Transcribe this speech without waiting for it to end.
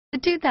The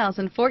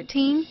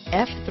 2014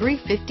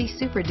 F-350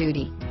 Super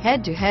Duty.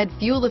 Head-to-head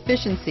fuel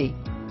efficiency,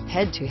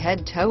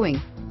 head-to-head towing,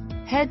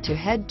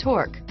 head-to-head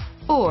torque.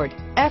 Ford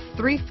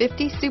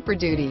F-350 Super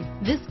Duty.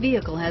 This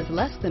vehicle has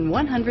less than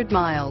 100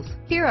 miles.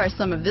 Here are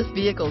some of this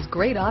vehicle's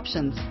great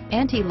options: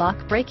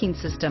 anti-lock braking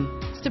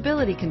system,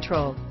 stability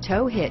control,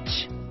 tow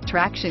hitch,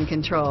 traction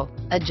control,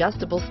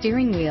 adjustable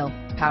steering wheel,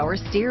 power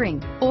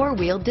steering,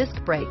 four-wheel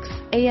disc brakes,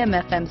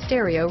 AM/FM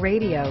stereo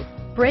radio,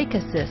 brake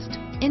assist,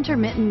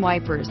 intermittent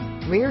wipers,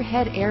 rear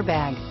head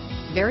airbag,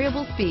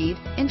 variable speed,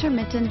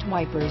 intermittent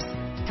wipers,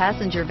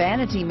 passenger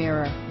vanity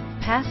mirror,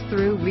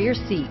 pass-through rear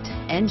seat,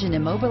 engine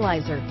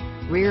immobilizer,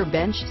 rear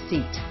bench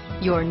seat.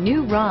 Your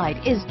new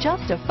ride is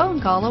just a phone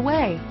call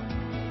away.